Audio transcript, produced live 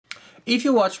If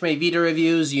you watch my video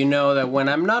reviews, you know that when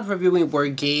I'm not reviewing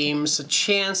board games, the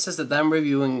chances that I'm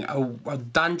reviewing a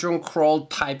dungeon crawl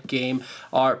type game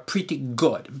are pretty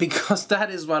good, because that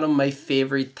is one of my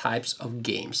favorite types of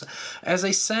games. As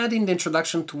I said in the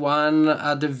introduction to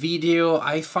the video,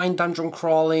 I find dungeon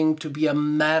crawling to be a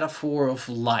metaphor of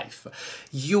life.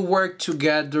 You work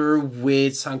together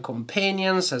with some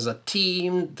companions as a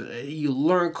team, you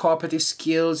learn cooperative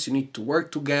skills, you need to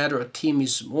work together, a team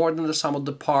is more than the sum of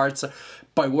the parts.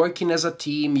 By working as a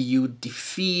team, you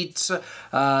defeat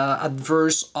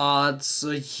adverse odds,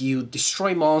 you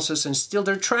destroy monsters and steal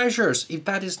their treasures. If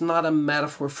that is not a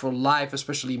metaphor for life,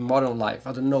 especially modern life,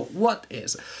 I don't know what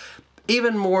is.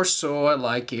 Even more so, I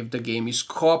like if the game is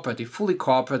cooperative, fully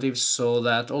cooperative, so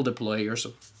that all the players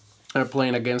are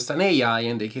playing against an AI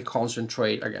and they can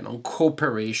concentrate again on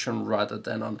cooperation rather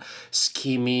than on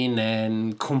scheming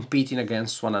and competing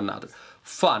against one another.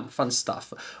 Fun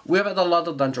stuff. We have had a lot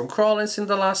of dungeon crawlings in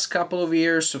the last couple of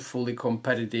years, fully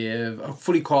competitive,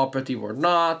 fully cooperative or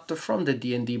not, from the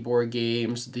D&D board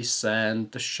games,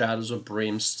 Descent, the Shadows of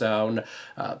Brimstone,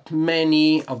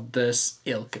 many of this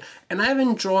ilk. And I've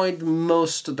enjoyed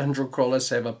most dungeon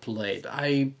crawlers I've ever played.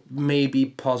 I may be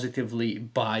positively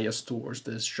biased towards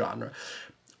this genre.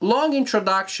 Long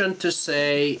introduction to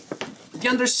say, the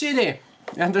Undercity.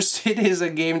 Undercity is a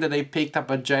game that I picked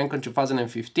up at Gen Con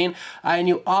 2015. I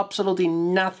knew absolutely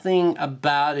nothing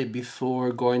about it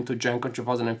before going to Gen Con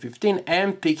 2015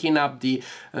 and picking up the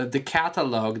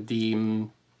catalog, the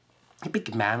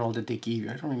big manual that they give you.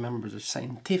 I don't remember the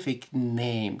scientific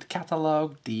name. The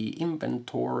catalog, the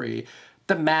inventory,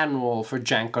 the manual for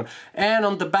Gen Con. And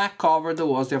on the back cover there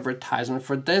was the advertisement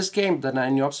for this game that I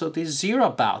knew absolutely zero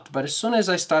about. But as soon as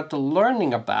I started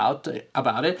learning about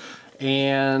it,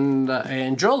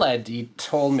 and Joel he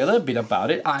told me a little bit about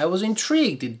it, I was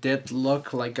intrigued. It did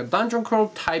look like a dungeon crawl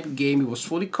type game. It was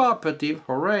fully cooperative.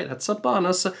 Alright, that's a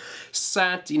bonus.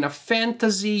 Set in a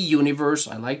fantasy universe,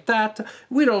 I like that,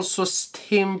 with also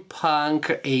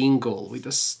steampunk angle, with a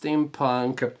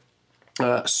steampunk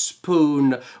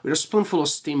spoon, with a spoonful of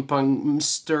steampunk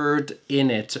stirred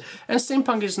in it. And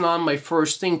steampunk is not my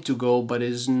first thing to go, but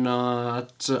is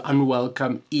not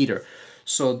unwelcome either.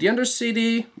 So the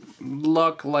Undercity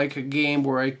looked like a game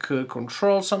where I could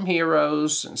control some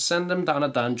heroes and send them down a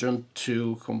dungeon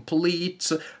to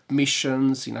complete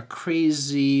missions in a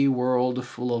crazy world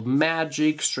full of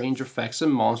magic, strange effects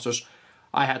and monsters.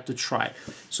 I had to try.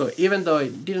 So even though I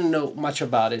didn't know much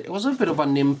about it, it was a bit of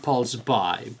an impulse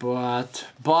buy, but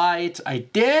buy it I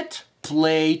did.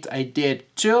 Play it I did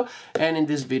too, and in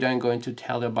this video I'm going to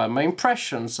tell you about my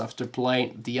impressions after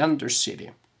playing the Undercity.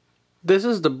 This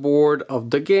is the board of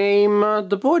the game.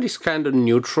 The board is kind of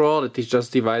neutral, it is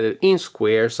just divided in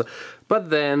squares,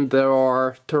 but then there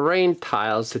are terrain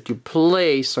tiles that you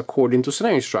place according to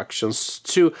scenario instructions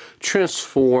to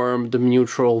transform the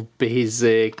neutral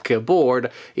basic board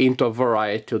into a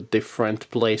variety of different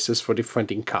places for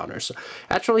different encounters.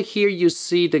 Actually, here you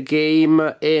see the game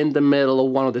in the middle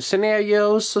of one of the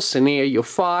scenarios, scenario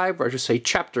 5, or I should say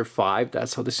chapter 5,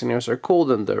 that's how the scenarios are called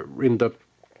in the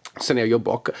scenario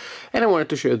book, and I wanted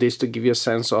to show you this to give you a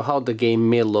sense of how the game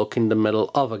may look in the middle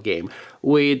of a game,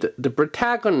 with the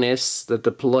protagonists that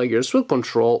the players will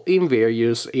control in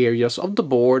various areas of the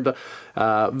board.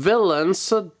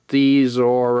 Villains, these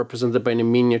are represented by the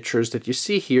miniatures that you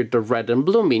see here, the red and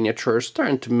blue miniatures. There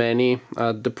aren't many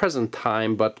at the present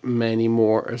time, but many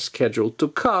more are scheduled to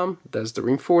come. That's the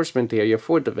reinforcement area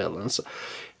for the villains.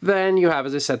 Then you have,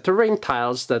 as I said, terrain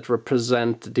tiles that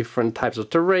represent different types of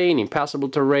terrain, impassable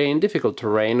terrain, difficult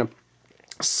terrain.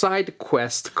 Side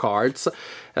quest cards.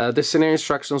 The scenario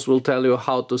instructions will tell you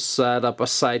how to set up a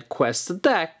side quest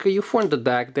deck. You form the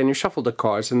deck, then you shuffle the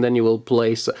cards, and then you will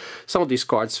place some of these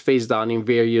cards face down in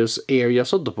various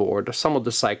areas of the board. Some of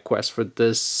the side quests for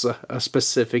this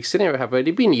specific scenario have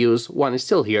already been used, one is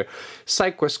still here.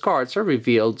 Side quest cards are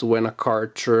revealed when a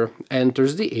character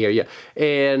enters the area,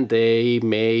 and they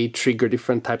may trigger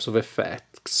different types of effects.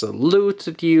 Loot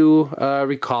that you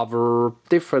recover,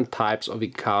 different types of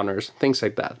encounters, things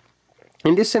like that.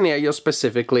 In this scenario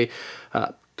specifically,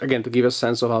 again to give a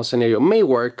sense of how scenario may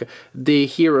work, the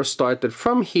hero started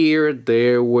from here.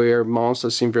 There were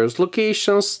monsters in various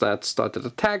locations that started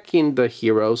attacking the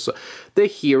heroes. The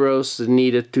heroes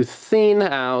needed to thin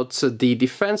out the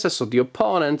defenses of the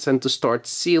opponents and to start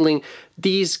sealing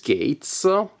these gates.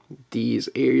 These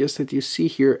areas that you see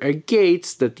here are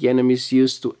gates that the enemies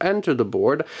use to enter the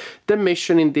board. The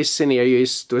mission in this scenario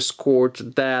is to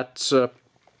escort that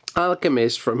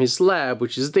alchemist from his lab,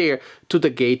 which is there, to the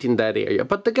gate in that area.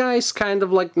 But the guy is kind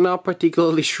of like not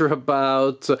particularly sure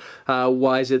about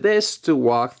why it is to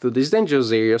walk through this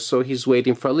dangerous area, so he's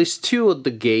waiting for at least 2 of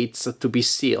the gates to be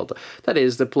sealed. That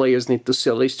is, the players need to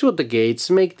seal at least 2 of the gates,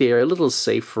 make the area a little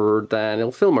safer, then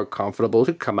it'll feel more comfortable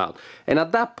to come out. And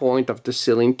at that point, after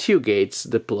sealing 2 gates,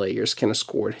 the players can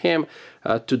escort him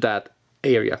to that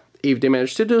area. If they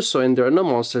manage to do so and there are no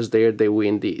monsters there, they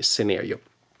win the scenario.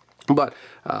 But,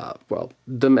 well,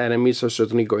 the enemies are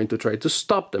certainly going to try to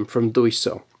stop them from doing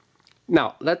so.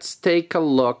 Now, let's take a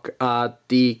look at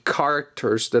the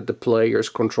characters that the players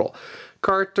control.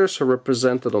 Characters are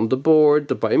represented on the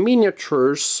board by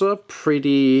miniatures,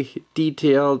 pretty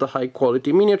detailed,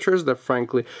 high-quality miniatures that,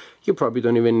 frankly, you probably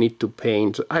don't even need to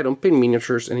paint. I don't paint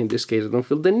miniatures, and in this case, I don't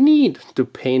feel the need to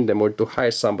paint them or to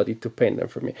hire somebody to paint them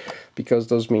for me, because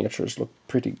those miniatures look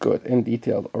pretty good and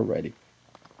detailed already.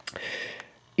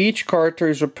 Each character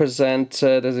is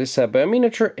represented, as I said, by a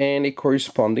miniature and a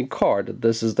corresponding card.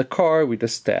 This is the card with the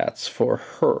stats for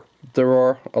her. There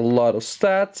are a lot of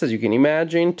stats, as you can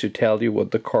imagine, to tell you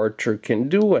what the character can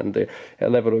do and the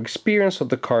level of experience of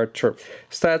the character.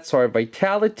 Stats are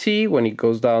vitality. When it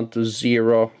goes down to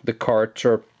 0, the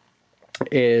character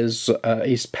is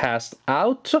passed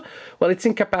out. Well, it's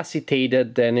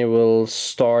incapacitated, then it will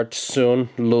start soon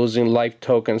losing life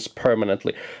tokens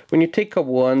permanently. When you take a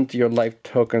wound, your life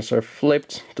tokens are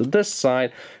flipped to this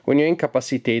side. When you're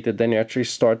incapacitated, then you actually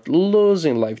start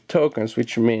losing life tokens,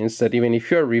 which means that even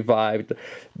if you're revived,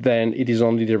 then it is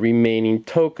only the remaining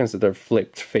tokens that are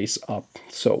flipped face up.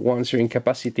 So once you're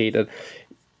incapacitated,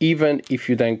 even if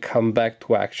you then come back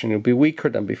to action, you'll be weaker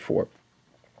than before.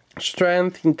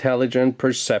 Strength, intelligence,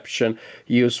 perception,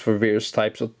 used for various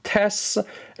types of tests,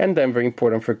 and then very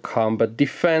important for combat,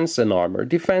 defense and armor.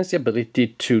 Defense, the ability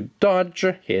to dodge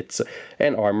hits,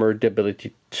 and armor, the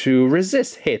ability to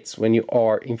resist hits when you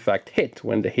are in fact hit.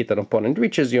 When the hit opponent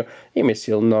reaches you, you may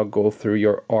still not go through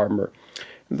your armor.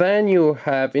 Then you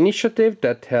have initiative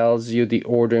that tells you the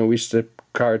order in which the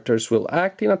characters will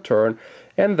act in a turn,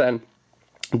 and then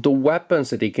the weapons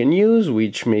that they can use,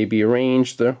 which may be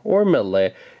ranged or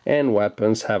melee, and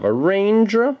weapons have a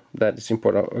range. That is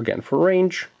important again for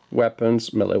range.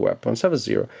 Weapons, melee weapons have a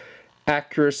 0.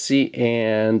 Accuracy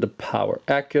and power.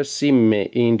 Accuracy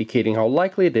indicating how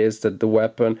likely it is that the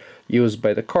weapon used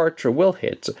by the character will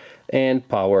hit, and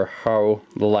power, how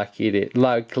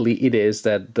likely it is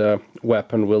that the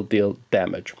weapon will deal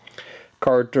damage.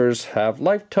 Characters have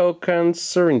life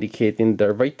tokens indicating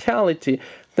their vitality.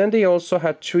 Then they also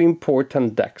have 2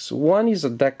 important decks. One is a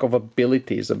deck of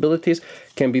abilities. Abilities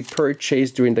can be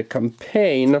purchased during the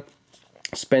campaign,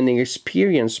 spending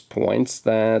experience points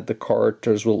that the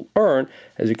characters will earn.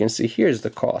 As you can see, here's the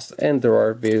cost. And there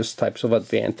are various types of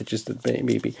advantages that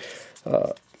may be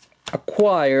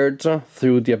acquired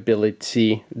through the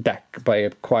ability deck by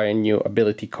acquiring new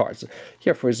ability cards.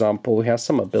 Here, for example, we have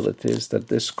some abilities that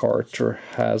this character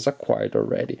has acquired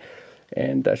already,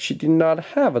 and that she did not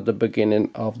have at the beginning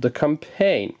of the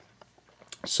campaign.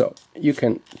 So you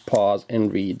can pause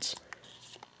and read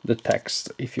the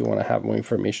text if you want to have more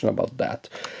information about that.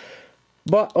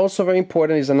 But also very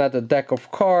important is another deck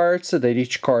of cards that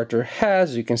each character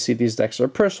has. You can see these decks are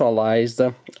personalized.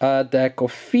 A deck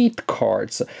of feat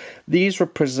cards. These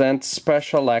represent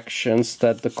special actions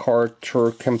that the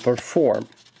character can perform.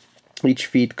 Each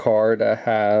feat card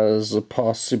has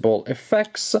possible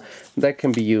effects that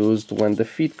can be used when the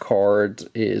feat card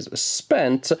is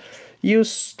spent. You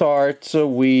start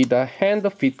with a hand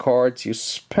of feat cards, you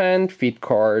spend feat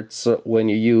cards when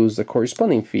you use the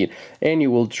corresponding feat, and you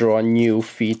will draw a new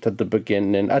feat at the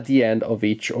beginning, at the end of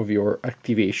each of your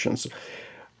activations.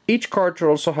 Each character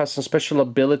also has some special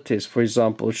abilities. For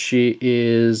example, she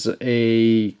is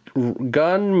a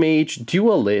gun mage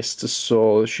duelist,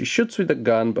 so she shoots with a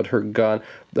gun, but her gun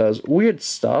does weird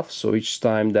stuff. So each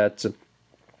time that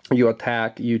you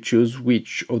attack, you choose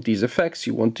which of these effects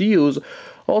you want to use.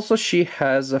 Also, she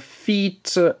has a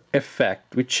feat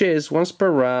effect, which is once per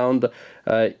round,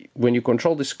 when you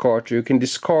control this character, you can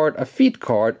discard a feat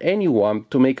card, anyone,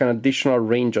 to make an additional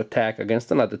range attack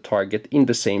against another target in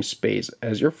the same space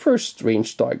as your first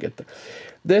range target.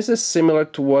 This is similar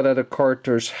to what other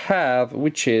characters have,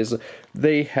 which is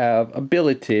they have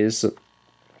abilities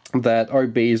that are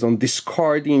based on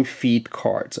discarding feat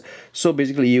cards. So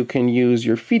basically you can use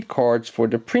your feat cards for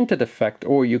the printed effect,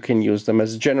 or you can use them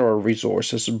as general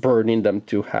resources, burning them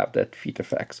to have that feat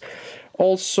effects.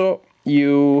 Also,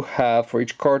 you have for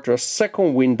each character a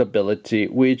second wind ability,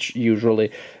 which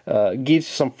usually gives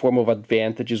some form of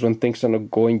advantages when things are not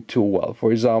going too well.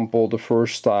 For example, the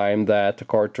first time that a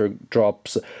character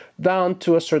drops down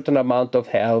to a certain amount of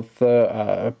health,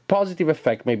 a positive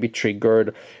effect may be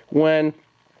triggered. When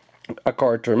a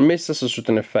character misses a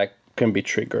certain effect, can be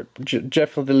triggered.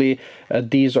 Definitely,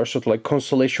 these are sort of like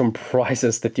consolation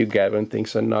prizes that you get when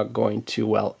things are not going too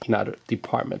well in other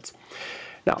departments.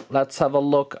 Now, let's have a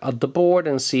look at the board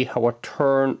and see how a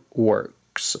turn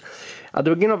works. At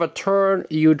the beginning of a turn,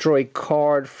 you draw a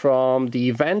card from the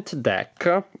event deck,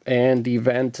 and the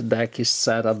event deck is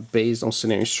set up based on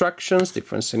scenario instructions.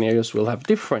 Different scenarios will have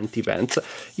different events.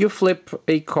 You flip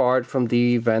a card from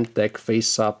the event deck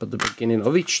face up at the beginning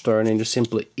of each turn, and you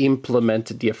simply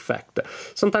implement the effect.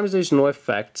 Sometimes there's no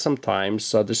effect,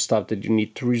 sometimes there's stuff that you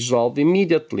need to resolve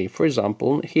immediately. For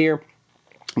example, here,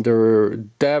 the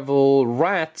devil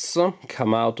rats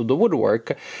come out of the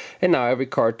woodwork, and now every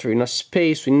character in a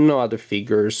space with no other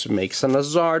figures makes an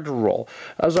hazard roll.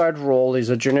 Hazard roll is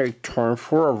a generic term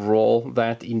for a roll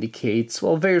that indicates,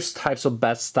 well, various types of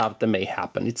bad stuff that may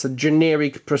happen. It's a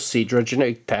generic procedure, a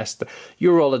generic test.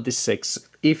 You roll a d6.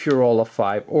 If you roll a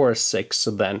 5 or a 6,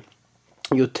 then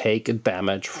you take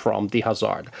damage from the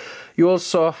hazard. You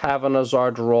also have an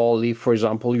hazard roll if, for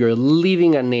example, you're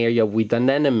leaving an area with an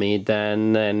enemy,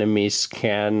 then enemies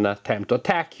can attempt to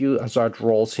attack you. Hazard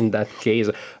rolls, in that case,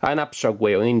 are an abstract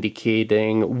way of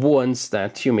indicating wounds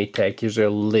that you may take as you're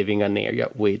leaving an area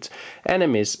with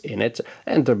enemies in it,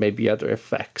 and there may be other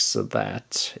effects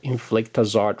that inflict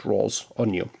hazard rolls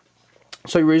on you.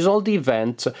 So you resolve the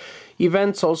event.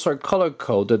 Events also are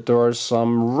color-coded. There are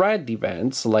some red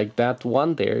events, like that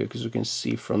one there, because you can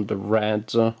see from the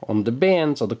red on the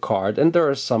bands of the card, and there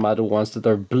are some other ones that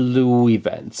are blue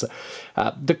events.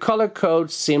 The color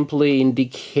code simply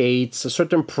indicates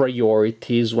certain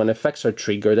priorities when effects are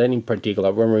triggered, and in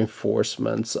particular when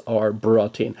reinforcements are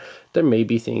brought in. There may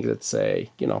be things that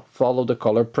say, you know, follow the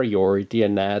color priority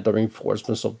and add the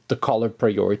reinforcements of the color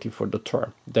priority for the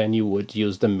turn. Then you would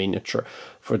use the miniature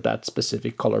for that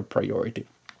specific color priority.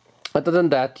 Other than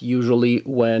that, usually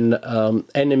when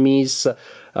enemies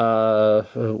are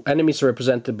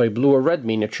represented by blue or red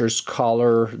miniatures,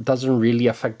 color doesn't really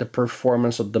affect the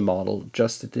performance of the model.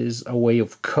 Just it is a way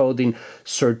of coding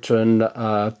certain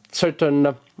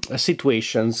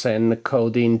situations and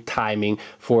coding timing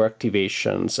for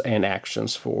activations and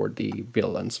actions for the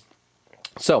villains.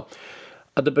 So,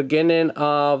 at the beginning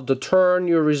of the turn,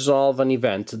 you resolve an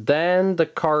event. Then the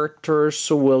characters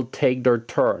will take their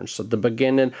turns. At the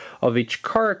beginning of each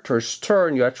character's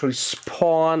turn, you actually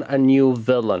spawn a new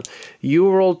villain.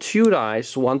 You roll 2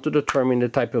 dice, one to determine the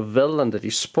type of villain that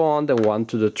is spawned, and one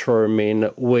to determine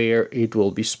where it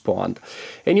will be spawned.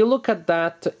 And you look at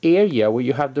that area where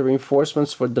you have the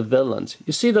reinforcements for the villains.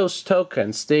 You see those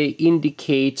tokens, they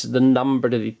indicate the number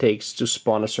that it takes to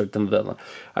spawn a certain villain.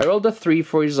 I rolled a 3,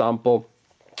 for example.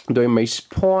 During my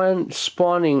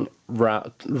spawning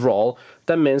roll,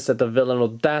 that means that a villain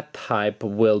of that type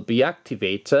will be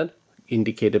activated,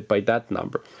 indicated by that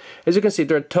number. As you can see,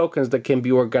 there are tokens that can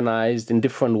be organized in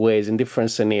different ways, in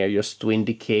different scenarios, to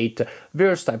indicate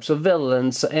various types of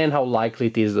villains and how likely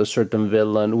it is that a certain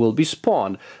villain will be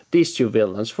spawned. These 2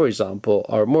 villains, for example,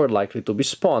 are more likely to be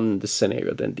spawned in this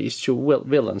scenario than these 2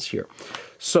 villains here.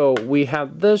 So we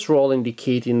have this roll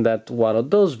indicating that one of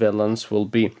those villains will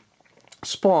be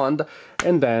spawned,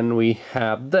 and then we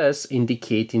have this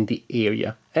indicating the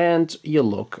area, and you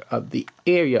look at the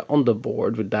area on the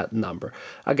board with that number.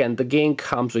 Again, the game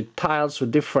comes with tiles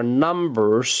with different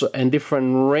numbers and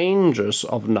different ranges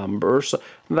of numbers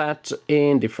that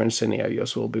in different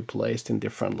scenarios will be placed in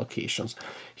different locations.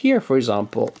 Here, for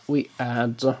example, we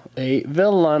add a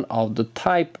villain of the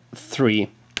type 3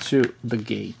 to the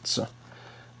gate,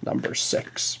 number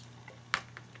 6,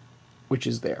 which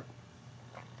is there.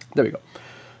 There we go.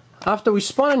 After we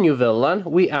spawn a new villain,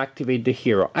 we activate the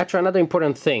hero. Actually, another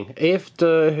important thing, if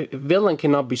the villain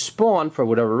cannot be spawned for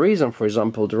whatever reason, for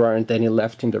example, there aren't any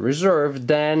left in the reserve,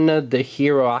 then the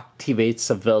hero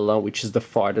activates a villain which is the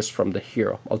farthest from the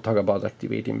hero. I'll talk about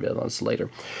activating villains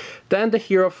later. Then the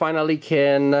hero finally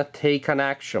can take an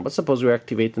action. But suppose we're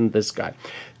activating this guy.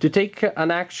 To take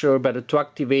an action, or better, to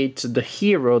activate the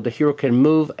hero can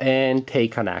move and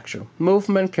take an action.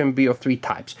 Movement can be of 3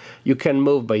 types. You can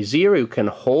move by 0, you can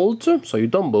hold, so you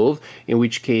don't move, in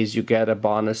which case you get a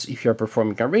bonus if you're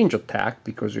performing a range attack,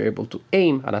 because you're able to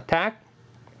aim an attack.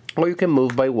 Or you can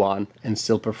move by 1 and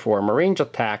still perform a range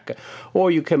attack.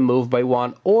 Or you can move by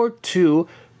 1 or 2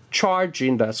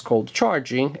 charging, that's called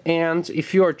charging, and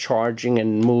if you're charging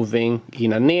and moving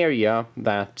in an area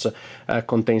that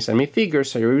contains enemy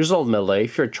figures, so you resolve melee.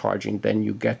 If you're charging, then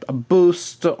you get a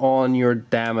boost on your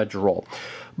damage roll.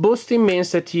 Boosting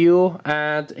means that you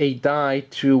add a die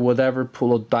to whatever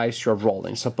pool of dice you're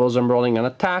rolling. Suppose I'm rolling an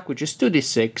attack, which is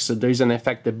 2d6, so there is an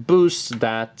effect that boosts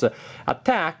that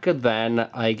attack, then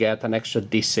I get an extra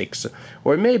d6.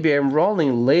 Or maybe I'm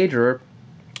rolling later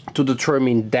to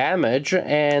determine damage,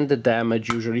 and the damage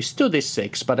usually is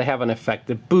 2d6, but I have an effect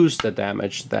that boosts the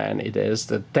damage, then it is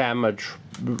the damage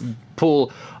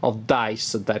pool of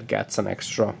dice that gets an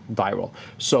extra die roll.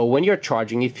 So when you're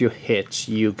charging, if you hit,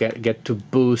 you get to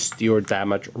boost your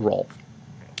damage roll.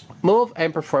 Move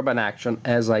and perform an action,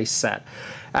 as I said.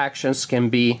 Actions can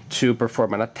be to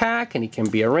perform an attack, and it can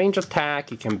be a range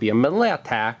attack, it can be a melee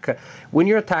attack. When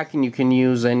you're attacking, you can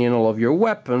use any and all of your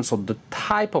weapons of the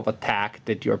type of attack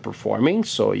that you're performing,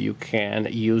 so you can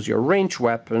use your range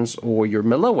weapons or your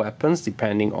melee weapons,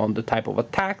 depending on the type of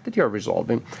attack that you're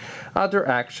resolving. Other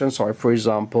actions are, for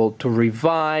example, to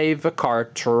revive a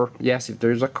character. Yes, if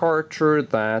there's a character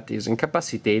that is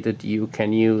incapacitated, you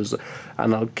can use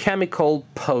an alchemical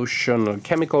potion, a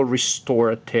chemical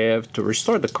restorative to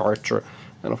restore the character,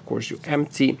 and of course you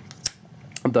empty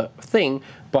the thing,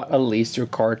 but at least your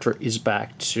character is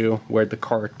back to where the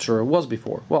character was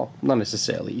before. Well, not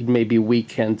necessarily. It may be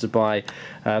weakened by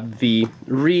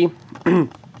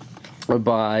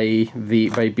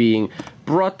by being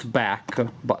brought back,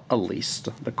 but at least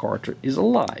the character is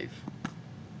alive.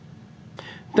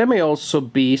 There may also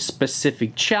be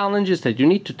specific challenges that you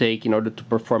need to take in order to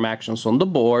perform actions on the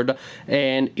board,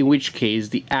 and in which case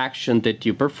the action that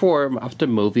you perform after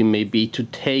moving may be to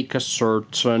take a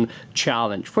certain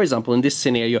challenge. For example, in this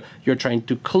scenario, you're trying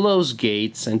to close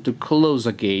gates, and to close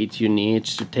a gate you need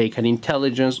to take an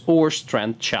intelligence or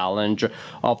strength challenge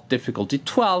of difficulty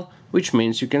 12, which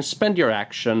means you can spend your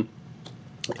action,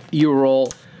 you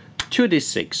roll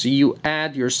 2d6, you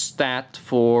add your stat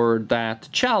for that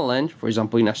challenge. For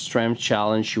example, in a strength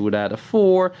challenge you would add a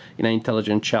 4, in an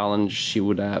intelligence challenge you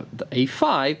would add a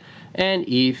 5, and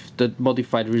if the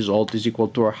modified result is equal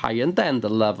to or higher than the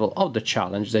level of the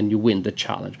challenge, then you win the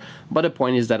challenge. But the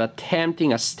point is that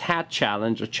attempting a stat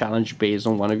challenge, a challenge based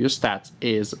on one of your stats,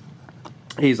 is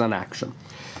an action.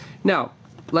 Now,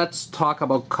 let's talk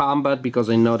about combat, because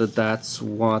I know that that's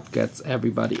what gets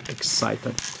everybody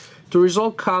excited. To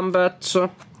resolve combat,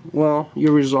 well,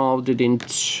 you resolved it in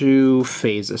 2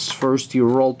 phases. First, you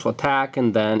roll to attack,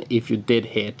 and then if you did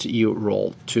hit, you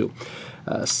roll to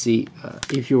see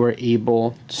if you were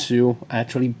able to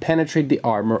actually penetrate the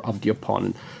armor of the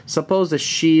opponent. Suppose that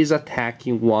she is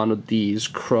attacking one of these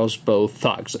crossbow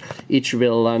thugs. Each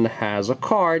villain has a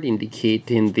card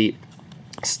indicating the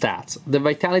stats. The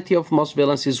vitality of most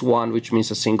villains is 1, which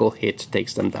means a single hit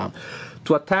takes them down.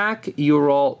 To attack, you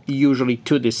roll usually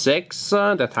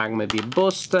 2d6. The attack may be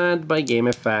boosted by game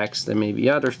effects. There may be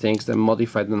other things that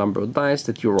modify the number of dice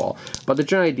that you roll. But the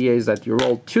general idea is that you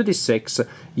roll 2d6,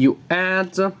 you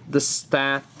add the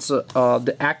stat,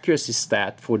 the accuracy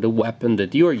stat for the weapon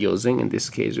that you're using. In this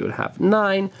case, you would have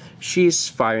 9. She's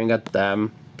firing at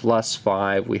them, plus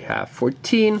 5, we have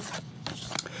 14.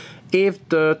 If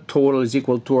the total is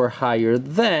equal to or higher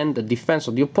than the defense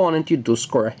of the opponent, you do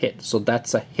score a hit. So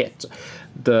that's a hit.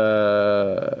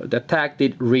 The attack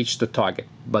did reach the target,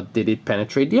 but did it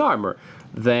penetrate the armor?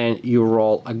 Then you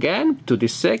roll again,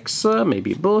 2d6,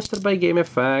 maybe boosted by game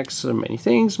effects, many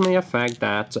things may affect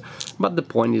that. But the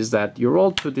point is that you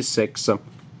roll 2d6,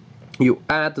 you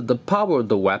add the power of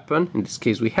the weapon, in this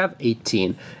case we have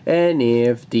 18, and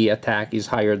if the attack is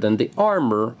higher than the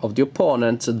armor of the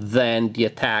opponent, then the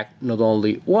attack not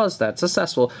only was that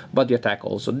successful, but the attack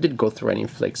also did go through and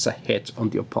inflicts a hit on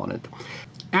the opponent.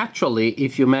 Actually,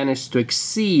 if you manage to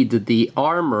exceed the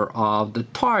armor of the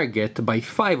target by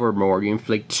 5 or more, you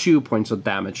inflict 2 points of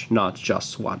damage, not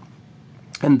just 1.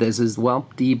 And this is, well,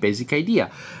 the basic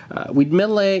idea. With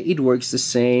melee, it works the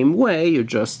same way. You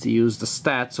just use the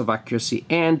stats of accuracy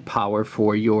and power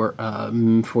for your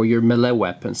melee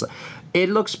weapons. It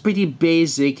looks pretty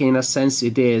basic, in a sense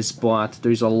it is, but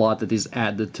there's a lot that is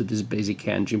added to this basic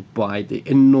engine by the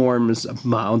enormous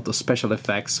amount of special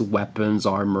effects, weapons,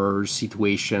 armor,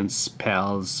 situations,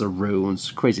 spells, runes,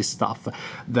 crazy stuff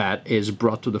that is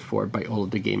brought to the fore by all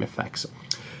of the game effects.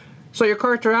 So your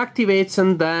character activates,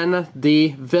 and then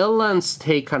the villains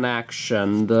take an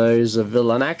action. There is a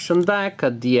villain action deck.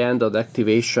 At the end of the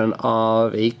activation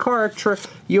of a character,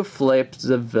 you flip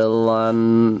the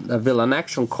villain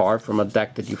action card from a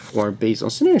deck that you form based on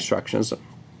scenario instructions,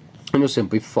 and you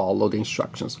simply follow the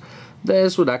instructions.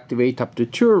 This would activate up to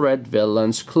 2 red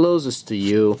villains closest to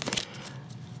you.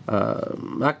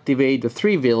 activate the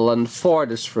 3 villain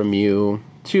farthest from you,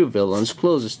 2 villains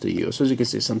closest to you. So as you can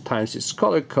see, sometimes it's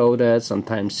color-coded,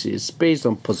 sometimes it's based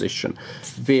on position,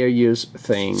 various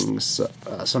things.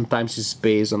 Sometimes it's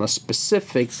based on a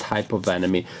specific type of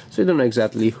enemy, so you don't know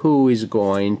exactly who is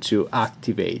going to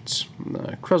activate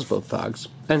crossbow thugs,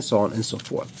 and so on and so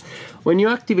forth. When you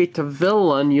activate a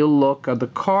villain, you look at the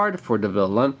card for the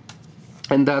villain,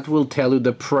 and that will tell you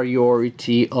the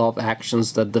priority of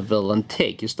actions that the villain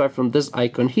take. You start from this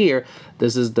icon here.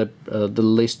 This is the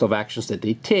list of actions that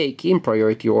they take in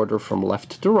priority order from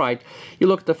left to right. You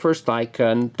look at the first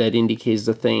icon that indicates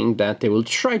the thing that they will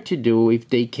try to do. If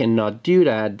they cannot do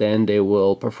that, then they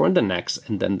will perform the next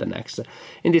and then the next.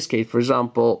 In this case, for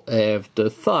example, if the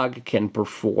thug can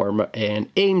perform an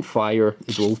aim fire,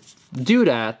 it will do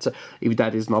that. If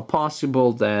that is not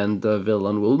possible, then the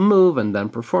villain will move and then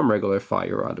perform regular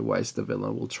fire. Otherwise, the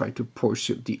villain will try to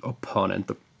pursue the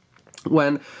opponent.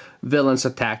 When villains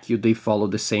attack you, they follow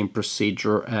the same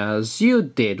procedure as you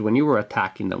did when you were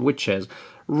attacking them, which is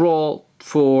roll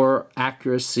for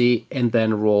accuracy and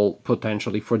then roll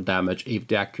potentially for damage if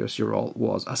the accuracy roll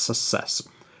was a success.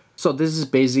 So this is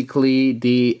basically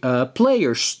the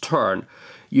player's turn.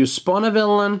 You spawn a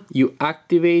villain, you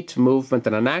activate movement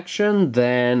and an action,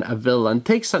 then a villain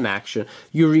takes an action.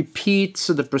 You repeat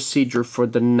the procedure for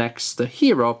the next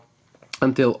hero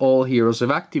until all heroes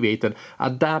have activated.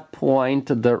 At that point,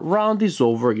 the round is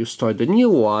over, you start a new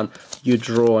one, you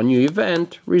draw a new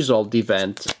event, resolve the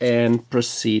event, and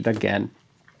proceed again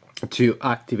to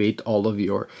activate all of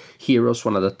your heroes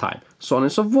one at a time. So on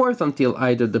and so forth until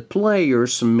either the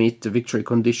players meet the victory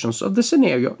conditions of the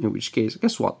scenario, in which case,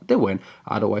 guess what? They win,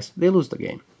 otherwise they lose the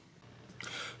game.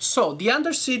 So the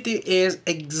Undercity is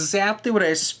exactly what I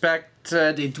expected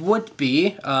it would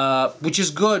be, which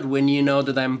is good when you know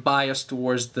that I'm biased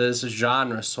towards this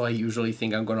genre, so I usually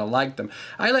think I'm gonna like them.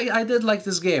 I did like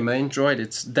this game, I enjoyed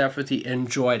it, definitely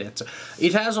enjoyed it.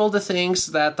 It has all the things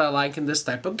that I like in this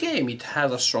type of game. It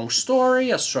has a strong story,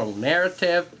 a strong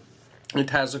narrative, it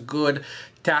has a good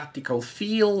tactical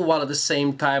feel, while at the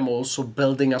same time also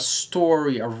building a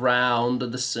story around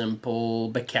the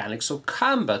simple mechanics of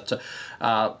combat.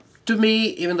 To me,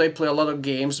 even though I play a lot of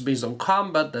games based on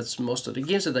combat, that's most of the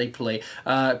games that I play,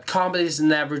 combat is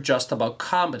never just about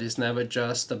combat, it's never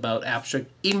just about abstract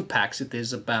impacts, it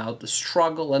is about the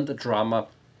struggle and the drama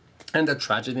and the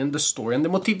tragedy and the story and the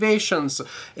motivations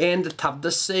and the tough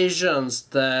decisions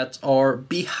that are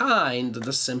behind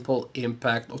the simple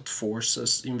impact of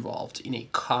forces involved in a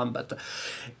combat.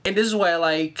 And this is why I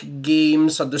like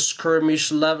games at the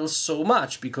skirmish level so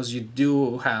much, because you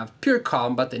do have pure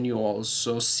combat and you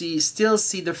also still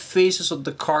see the faces of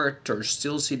the characters,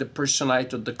 still see the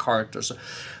personality of the characters.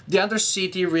 The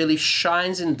Undercity really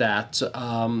shines in that.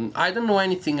 I don't know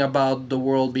anything about the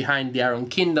world behind the Iron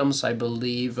Kingdoms. I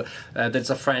believe that's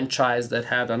a franchise that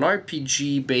had an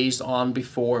RPG based on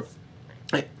before.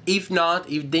 If not,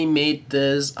 if they made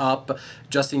this up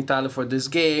just in time for this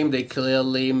game, they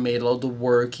clearly made a lot of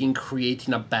work in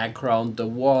creating a background that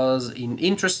was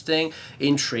interesting,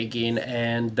 intriguing,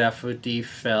 and definitely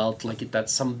felt like it had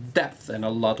some depth and a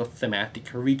lot of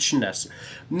thematic richness.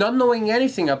 Not knowing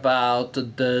anything about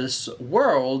this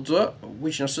world,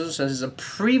 which in a certain sense is a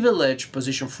privileged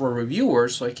position for a reviewer,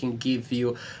 so I can give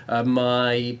you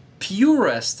my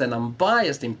purest and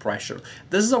unbiased impression.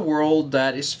 This is a world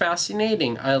that is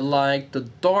fascinating. I like the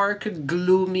dark,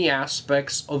 gloomy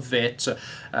aspects of it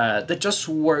that just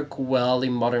work well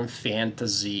in modern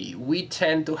fantasy. We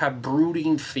tend to have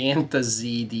brooding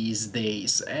fantasy these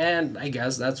days, and I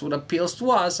guess that's what appeals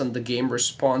to us, and the game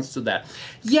responds to that.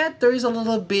 Yet there is a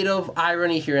little bit of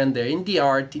irony here and there in the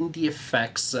art, in the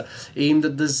effects, in the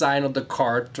design of the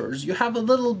characters. You have a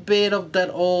little bit of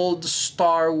that old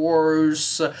Star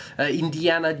Wars,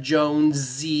 Indiana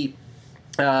Jones-y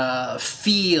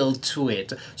feel to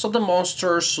it. So the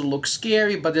monsters look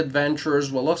scary, but the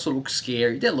adventurers will also look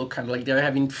scary. They look kind of like they're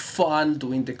having fun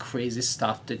doing the crazy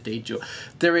stuff that they do.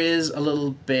 There is a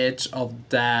little bit of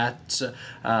that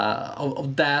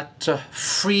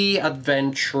free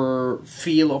adventure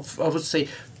feel of, I would say,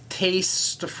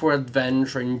 taste for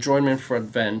adventure, enjoyment for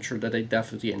adventure that I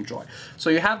definitely enjoy. So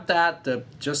you have that,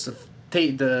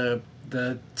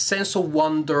 the sense of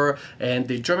wonder and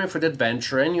the enjoyment for the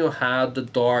adventure, and you have the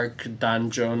dark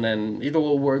dungeon, and it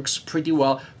all works pretty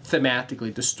well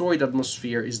thematically. The story, the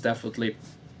atmosphere is definitely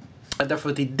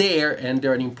there, and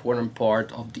they're an important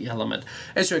part of the element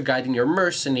as you're guiding your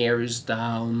mercenaries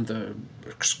down the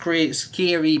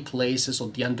scary places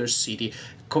of the Undercity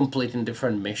completing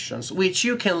different missions, which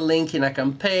you can link in a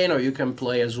campaign or you can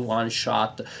play as one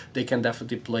shot. They can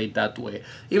definitely play it that way.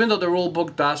 Even though the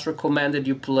rulebook does recommend that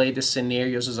you play the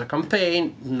scenarios as a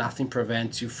campaign, nothing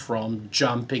prevents you from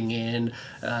jumping in,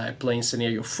 playing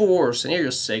scenario 4 or scenario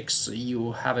 6.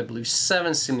 You have, I believe,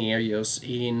 7 scenarios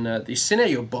in the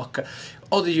scenario book.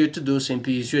 All you have to do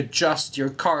simply is you adjust your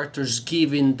characters,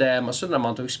 giving them a certain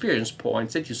amount of experience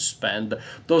points that you spend.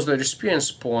 Those are the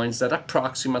experience points that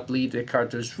approximately the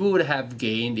characters would have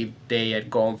gained if they had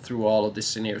gone through all of the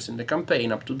scenarios in the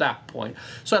campaign up to that point.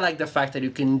 So I like the fact that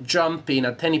you can jump in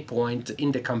at any point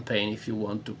in the campaign if you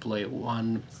want to play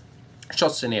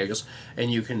one-shot scenarios, and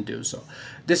you can do so.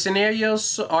 The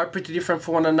scenarios are pretty different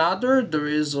from one another. There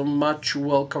is a much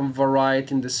welcome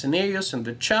variety in the scenarios and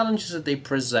the challenges that they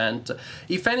present.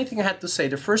 If anything, I had to say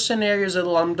the first scenario is a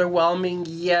little underwhelming.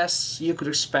 Yes, you could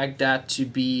expect that to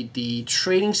be the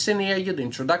training scenario, the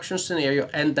introduction scenario,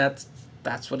 and that's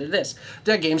what it is.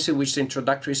 There are games in which the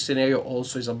introductory scenario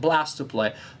also is a blast to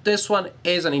play. This one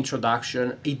is an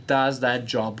introduction. It does that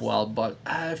job well, but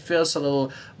it feels a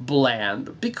little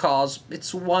bland because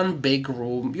it's one big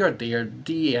room. You're there.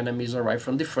 The enemies arrive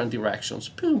from different directions.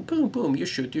 Boom, boom, boom. You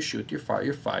shoot, you shoot, you fire,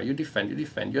 you fire, you defend, you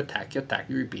defend, you attack, you attack,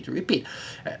 you repeat, you repeat.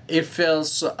 It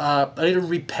feels a little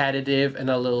repetitive and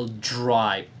a little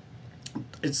dry.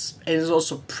 It is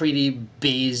also pretty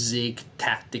basic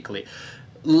tactically.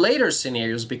 Later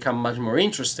scenarios become much more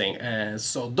interesting,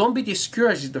 so don't be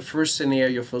discouraged if the first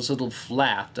scenario feels a little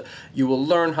flat. You will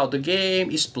learn how the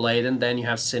game is played, and then you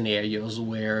have scenarios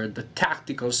where the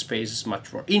tactical space is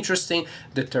much more interesting,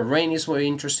 the terrain is more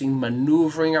interesting,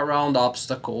 maneuvering around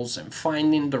obstacles and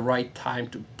finding the right time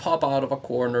to pop out of a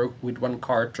corner with one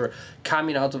character,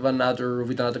 coming out of another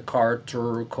with another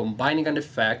character, combining an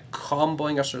effect,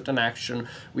 comboing a certain action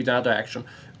with another action.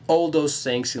 All those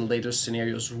things in later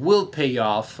scenarios will pay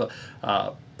off.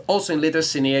 Also in later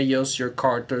scenarios, your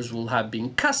characters will have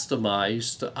been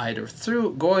customized either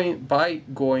through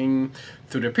going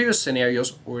through the previous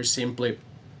scenarios or simply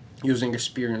using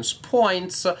experience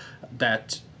points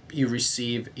that you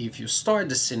receive if you start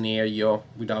the scenario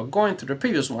without going through the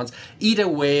previous ones. Either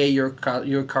way, your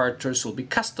characters will be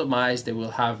customized. They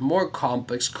will have more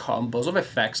complex combos of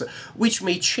effects, which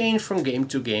may change from game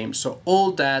to game. So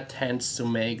all that tends to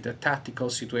make the tactical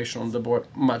situation on the board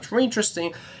much more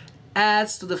interesting,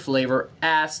 adds to the flavor,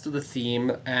 adds to the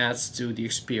theme, adds to the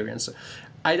experience.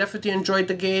 I definitely enjoyed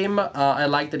the game. I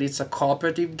like that it's a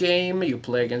cooperative game. You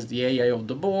play against the AI of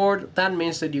the board. That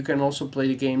means that you can also play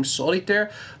the game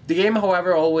solitaire. The game,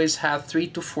 however, always has 3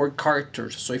 to 4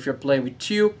 characters. So if you're playing with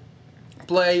 2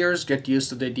 players, get used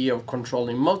to the idea of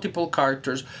controlling multiple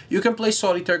characters. You can play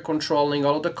solitaire controlling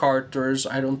all of the characters.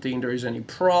 I don't think there is any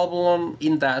problem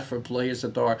in that for players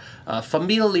that are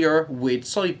familiar with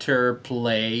solitaire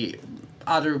play.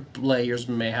 Other players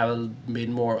may have a bit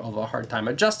more of a hard time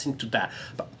adjusting to that,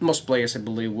 but most players, I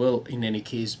believe, will in any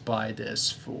case buy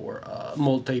this for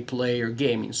multiplayer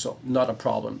gaming, so not a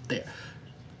problem there.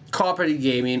 Cooperative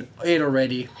gaming, it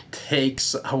already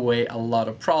takes away a lot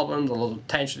of problems, a lot of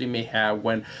tension you may have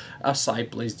when a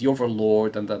side plays the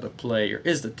overlord and the other player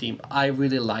is the team. I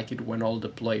really like it when all the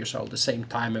players are at the same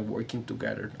time and working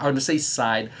together, on the same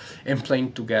side and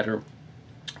playing together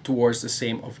towards the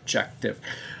same objective.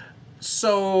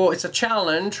 So it's a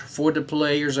challenge for the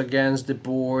players against the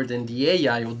board and the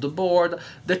AI of the board.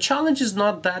 The challenge is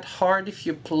not that hard if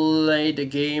you play the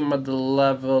game at the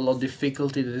level of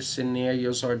difficulty that the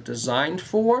scenarios are designed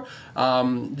for.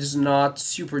 It's not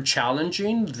super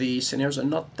challenging. The scenarios are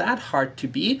not that hard to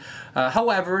beat.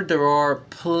 However, there are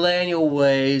plenty of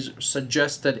ways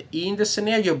suggested in the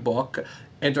scenario book,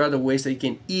 and there are other ways that you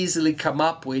can easily come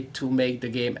up with to make the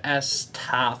game as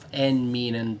tough and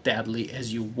mean and deadly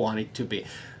as you want it to be.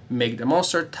 Make the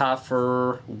monster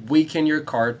tougher, weaken your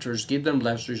characters, give them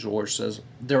less resources.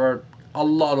 There are a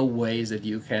lot of ways that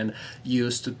you can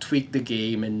use to tweak the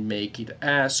game and make it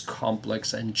as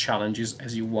complex and challenging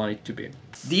as you want it to be.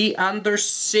 The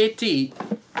Undercity,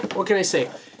 what can I say?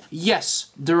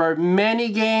 Yes, there are many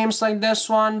games like this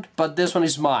one, but this one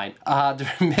is mine.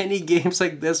 There are many games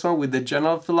like this one with the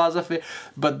general philosophy,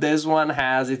 but this one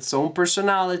has its own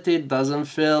personality. It doesn't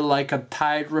feel like a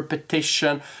tired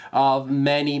repetition of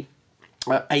many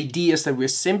ideas that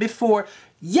we've seen before.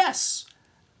 Yes,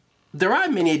 there are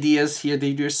many ideas here that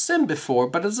you've seen before,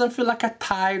 but it doesn't feel like a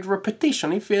tired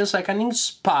repetition. It feels like an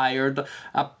inspired,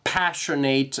 a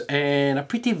passionate, and a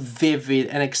pretty vivid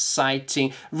and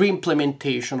exciting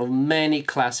re-implementation of many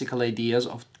classical ideas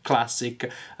of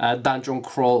classic dungeon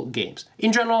crawl games.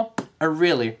 In general, a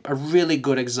really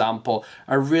good example,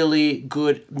 a really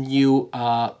good new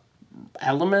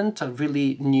element, a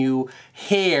really new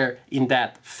hair in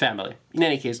that family. In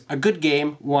any case, a good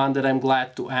game, one that I'm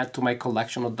glad to add to my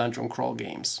collection of dungeon crawl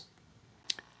games.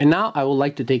 And now I would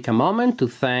like to take a moment to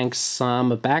thank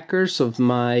some backers of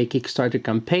my Kickstarter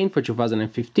campaign for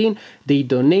 2015. They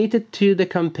donated to the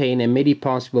campaign and made it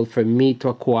possible for me to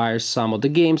acquire some of the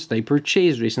games that I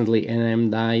purchased recently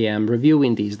and I am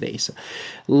reviewing these days.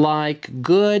 Like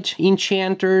good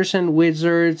enchanters and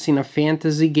wizards in a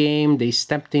fantasy game, they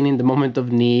stepped in the moment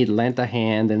of need, lent a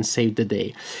hand, and saved the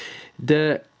day.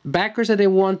 The backers that I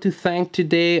want to thank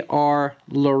today are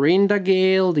Lorinda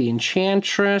Gale, the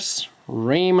Enchantress,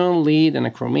 Raymond Lee, the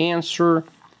Necromancer,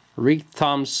 Rick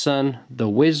Thompson, the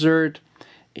Wizard,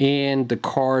 and the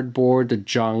Cardboard, the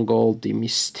Jungle, the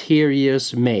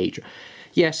Mysterious Mage.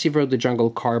 Yes, he wrote the Jungle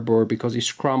Cardboard because he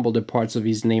scrambled the parts of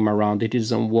his name around. He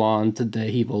doesn't want the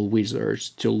evil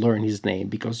wizards to learn his name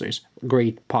because there's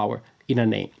great power in a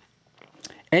name.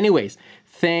 Anyways,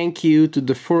 thank you to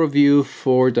the 4 of you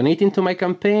for donating to my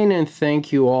campaign, and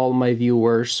thank you all my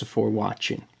viewers for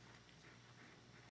watching.